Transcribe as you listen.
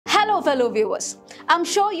Hello fellow viewers, I'm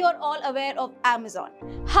sure you're all aware of Amazon.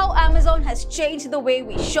 How Amazon has changed the way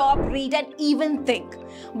we shop, read and even think.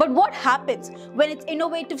 But what happens when its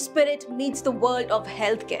innovative spirit meets the world of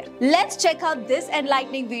healthcare? Let's check out this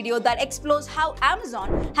enlightening video that explores how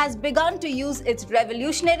Amazon has begun to use its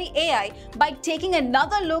revolutionary AI by taking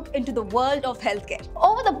another look into the world of healthcare.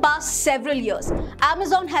 Over the past several years,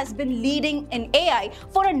 Amazon has been leading in AI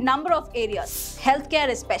for a number of areas, healthcare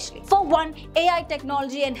especially. For one, AI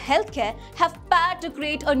technology and healthcare have paired to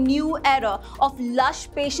create a new era of lush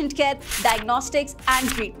patient care, diagnostics and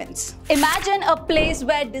treatments. Imagine a place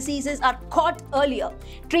where diseases are caught earlier,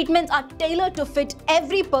 treatments are tailored to fit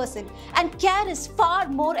every person, and care is far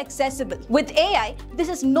more accessible. With AI, this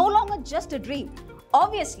is no longer just a dream.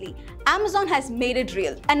 Obviously, Amazon has made it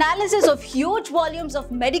real. Analysis of huge volumes of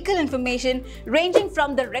medical information ranging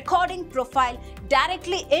from the recording profile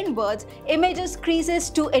directly inwards, images creases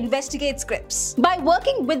to investigate scripts. By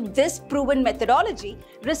working with this proven methodology,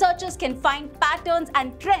 researchers can find patterns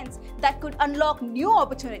and trends that could unlock new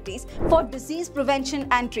opportunities for disease prevention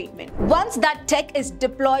and treatment. Once that tech is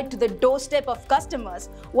deployed to the doorstep of customers,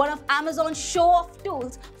 one of Amazon's show-off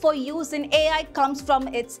tools for use in AI comes from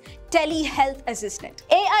its telehealth assistant.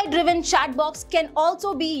 AI-driven chatbots can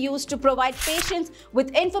also be used to provide patients with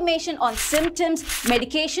information on symptoms,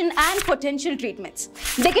 medication, and potential treatments.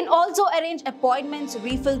 They can also arrange appointments,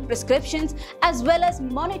 refill prescriptions, as well as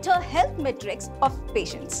monitor health metrics of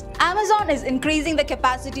patients. Amazon is increasing the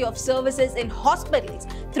capacity of services in hospitals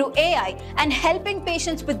through AI and helping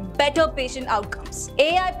patients with better patient outcomes.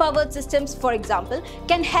 AI-powered systems, for example,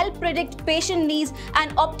 can help predict patient needs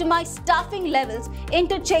and optimize staffing levels,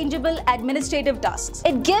 interchangeable administrative tasks.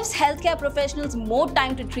 It gives healthcare professionals more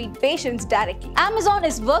time to treat patients directly. Amazon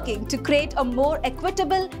is working to create a more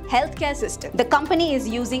equitable healthcare system. The company is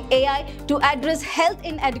using AI to address health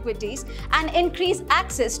inequities and increase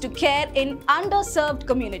access to care in underserved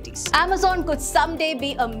communities. Amazon could someday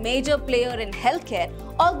be a major player in healthcare,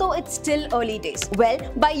 although it's still early days. Well,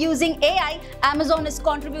 by using AI, Amazon is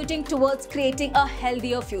contributing towards creating a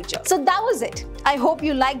healthier future. So that was it. I hope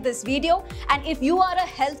you liked this video, and if you are a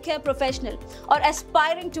healthcare professional or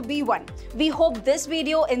aspiring to be one, we hope this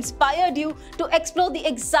video inspired you to explore the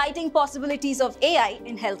exciting possibilities of AI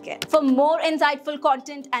in healthcare. For more insightful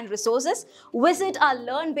content and resources, visit our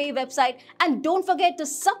Learnbay website and don't forget to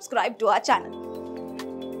subscribe to our channel.